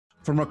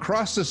From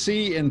across the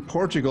sea in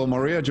Portugal,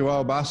 Maria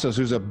João Bastos,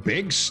 who's a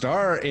big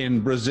star in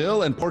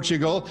Brazil and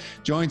Portugal,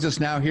 joins us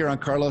now here on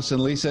Carlos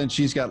and Lisa, and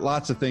she's got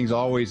lots of things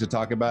always to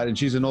talk about, and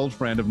she's an old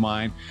friend of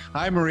mine.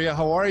 Hi, Maria.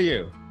 How are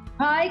you?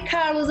 Hi,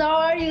 Carlos. How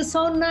are you?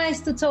 So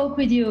nice to talk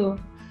with you.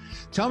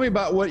 Tell me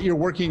about what you're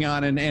working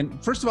on,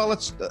 and first of all,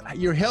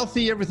 you're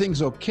healthy,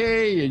 everything's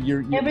okay,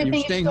 you're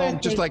staying home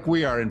just like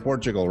we are in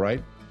Portugal,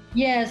 right?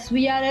 Yes,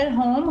 we are at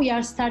home. We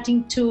are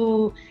starting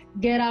to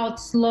get out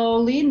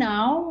slowly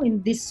now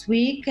in this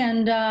week,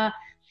 and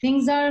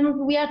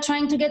we are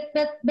trying to get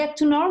back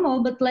to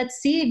normal, but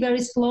let's see, very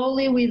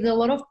slowly with a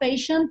lot of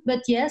patience.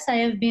 But yes, I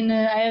have been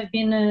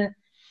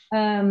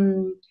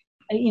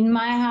in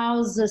my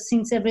house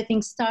since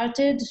everything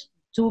started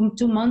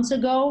two months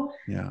ago.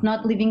 Yeah.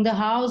 Not leaving the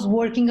house,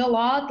 working a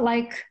lot,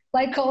 like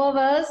all of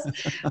us.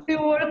 We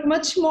work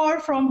much more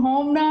from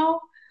home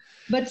now.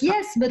 But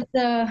yes,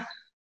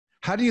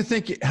 How do you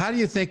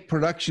think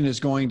production is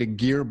going to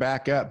gear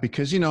back up?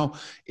 Because, you know,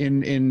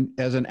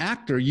 as an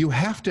actor, you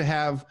have to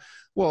have,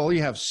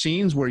 you have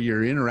scenes where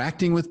you're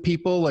interacting with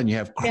people and you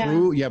have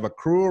crew, you have a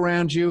crew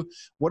around you.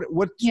 What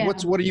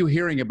are you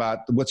hearing about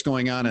what's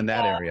going on in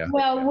that area?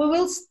 Well,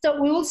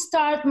 we will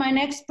start my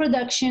next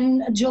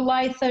production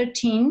July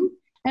 13.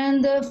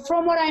 And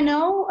from what I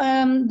know,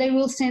 they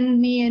will send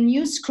me a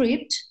new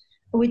script,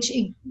 which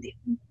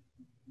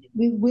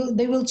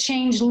they will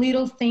change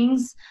little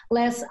things,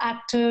 less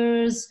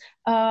actors,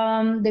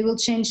 they will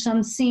change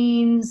some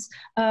scenes,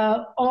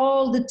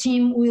 all the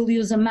team will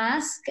use a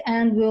mask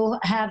and will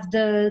have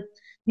the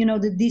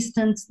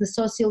distance, the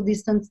social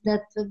distance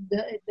that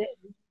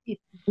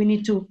we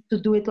need to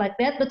do it like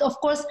that. But of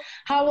course,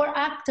 our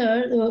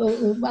actors,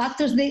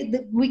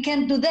 we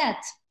can't do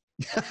that.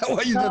 Well,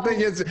 the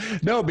thing is,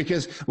 no,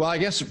 because, I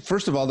guess,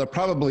 first of all,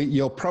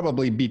 you'll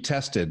probably be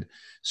tested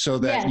so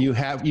that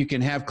you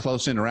can have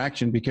close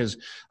interaction, because,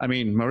 I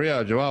mean,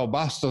 Maria João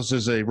Bastos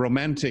is a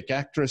romantic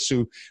actress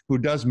who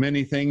does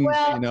many things,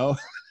 you know.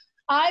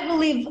 I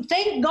believe,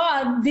 thank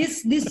God,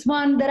 this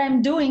one that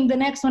I'm doing, the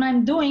next one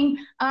I'm doing,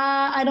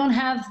 I don't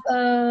have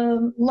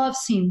love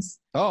scenes.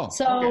 Oh,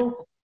 so okay.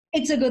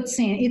 It's a good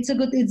scene. It's a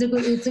good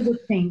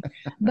thing.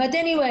 But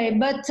anyway,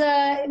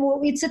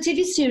 it's a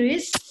TV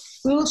series.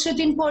 We will shoot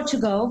in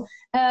Portugal.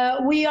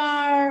 We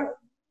are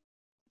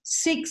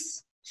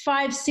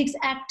five, six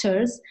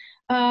actors,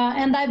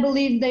 and I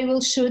believe they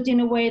will shoot in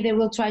a way they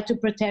will try to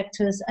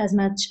protect us as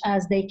much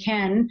as they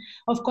can.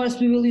 Of course,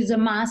 we will use a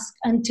mask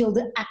until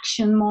the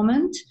action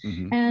moment.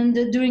 Mm-hmm. And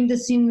during the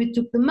scene, we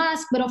took the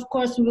mask, but of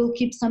course, we will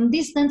keep some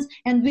distance.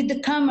 And with the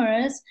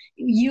cameras,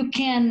 you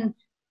can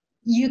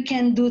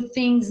do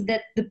things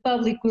that the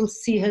public will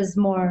see us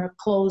more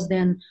close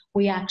than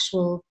we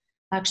actually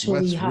That's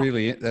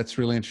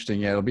really interesting.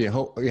 Yeah, it'll be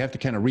you have to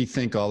kind of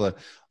rethink all the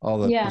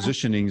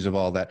positionings of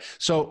all that.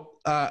 So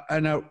I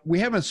know we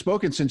haven't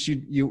spoken since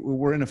you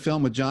were in a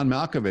film with John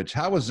Malkovich.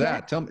 How was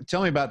that?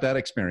 Tell me about that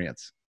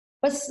experience.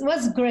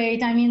 Was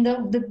great. I mean,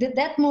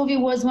 that movie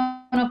was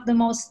one of the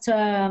most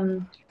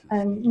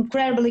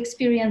incredible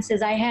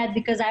experiences I had,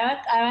 because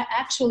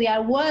I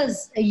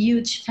was a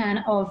huge fan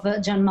of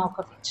John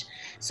Malkovich.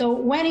 So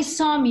when he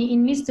saw me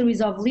in Mysteries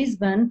of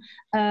Lisbon,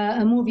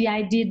 a movie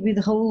I did with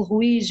Raul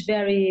Ruiz,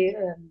 very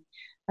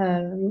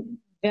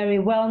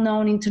well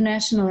known,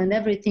 international and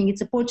everything.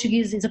 It's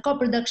a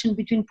co-production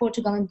between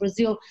Portugal and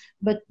Brazil,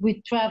 but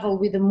we travel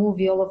with the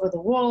movie all over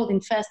the world in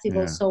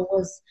festivals. Yeah. So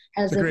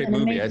it's a great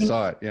movie. I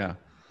saw it. Yeah.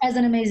 Has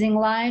an amazing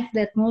life,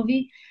 that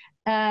movie.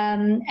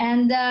 And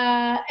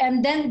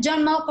then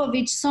John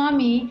Malkovich saw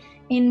me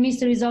in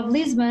Mysteries of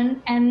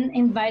Lisbon and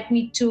invited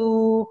me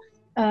to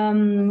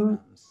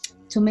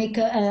make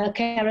a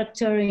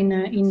character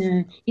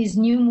in his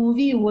new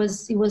movie.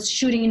 He was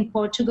shooting in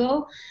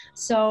Portugal,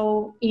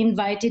 so he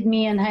invited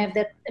me, and I have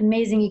that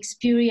amazing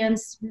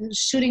experience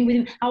shooting with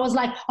him. I was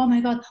like, oh my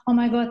God,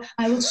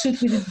 I will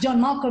shoot with John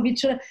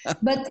Malkovich.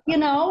 But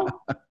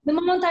the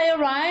moment I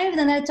arrived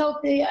and I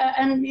talked,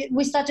 and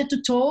we started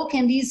to talk,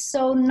 and he's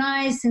so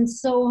nice and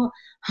so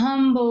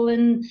humble,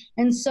 and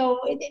so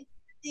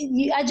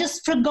I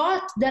just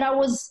forgot that I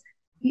was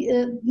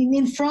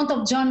in front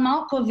of John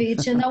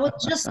Malkovich, and I was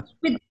just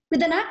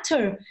with an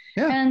actor.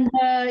 Yeah. And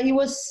he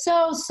was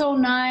so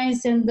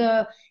nice, and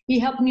he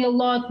helped me a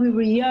lot. We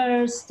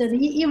rehearsed, and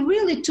he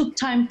really took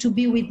time to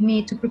be with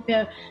me to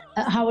prepare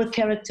our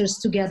characters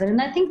together.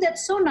 And I think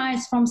that's so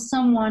nice from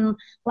someone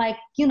like,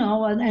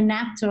 an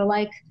actor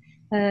like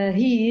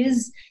he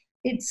is.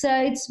 It's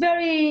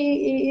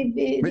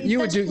very. But you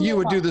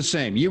would do the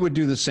same. You would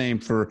do the same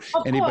for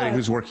anybody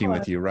who's working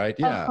with you, right?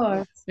 Yeah. Of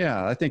course.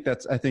 Yeah, I think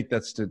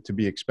that's to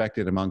be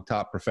expected among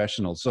top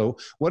professionals. So,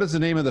 what is the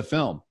name of the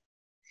film?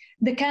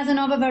 The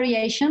Casanova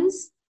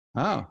Variations.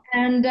 Oh.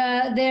 And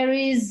there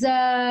is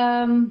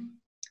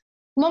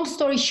long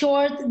story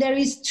short, there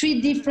is 3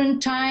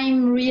 different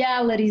time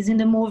realities in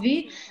the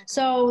movie.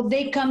 So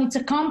they come, it's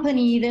a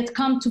company that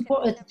come to,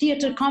 a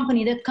theater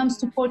company that comes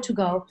to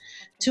Portugal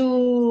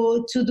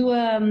to do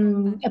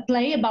a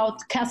play about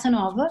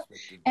Casanova.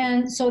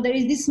 And so there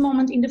is this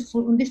moment in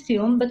the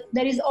film, but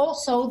there is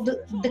also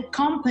the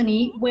company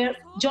where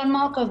John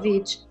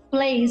Malkovich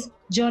plays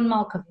John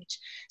Malkovich.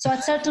 So at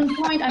a certain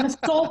point, I'm a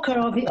stalker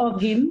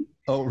of him.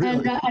 Oh,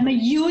 really? And I'm a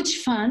huge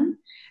fan.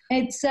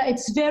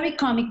 It's very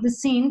comic, the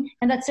scene,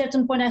 and at a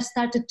certain point I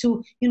started to,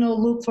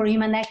 look for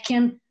him, and I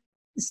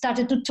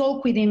started to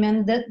talk with him,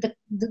 and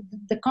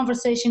the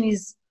conversation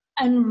is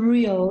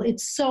unreal.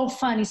 It's so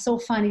funny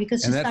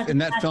because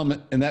and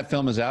that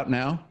film is out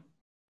now.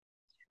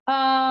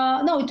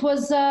 No, it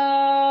was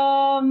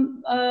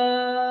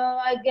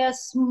I guess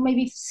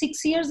maybe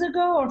 6 years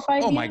ago or 5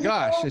 years ago. Oh my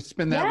gosh, it's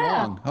been that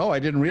long. Oh, I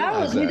didn't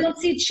realize that. We don't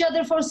see each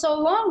other for so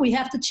long. We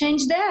have to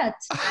change that.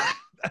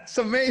 That's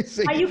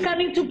amazing. Are you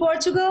coming to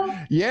Portugal?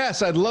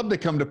 Yes, I'd love to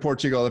come to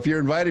Portugal. If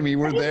you're inviting me,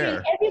 we're there.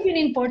 Have you been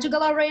in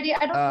Portugal already?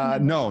 I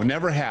don't know. No,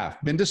 never have.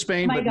 Been to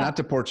Spain, but not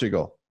to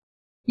Portugal.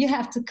 You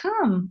have to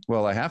come.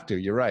 Well, I have to.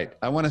 You're right.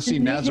 I want to see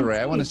Nazaré.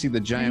 I want to see the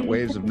giant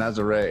waves of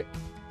Nazaré.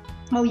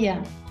 Oh,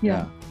 yeah.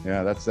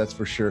 Yeah, that's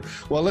for sure.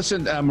 Well,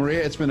 listen,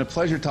 Maria, it's been a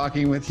pleasure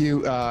talking with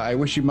you. I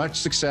wish you much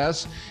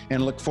success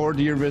and look forward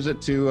to your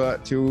visit to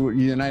the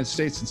United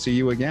States and see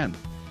you again.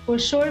 For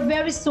sure,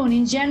 very soon.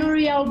 In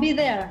January, I'll be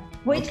there.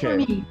 Wait for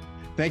me.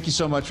 Thank you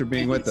so much for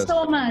being with us. Thank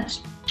you so much.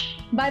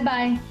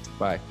 Bye-bye.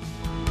 Bye.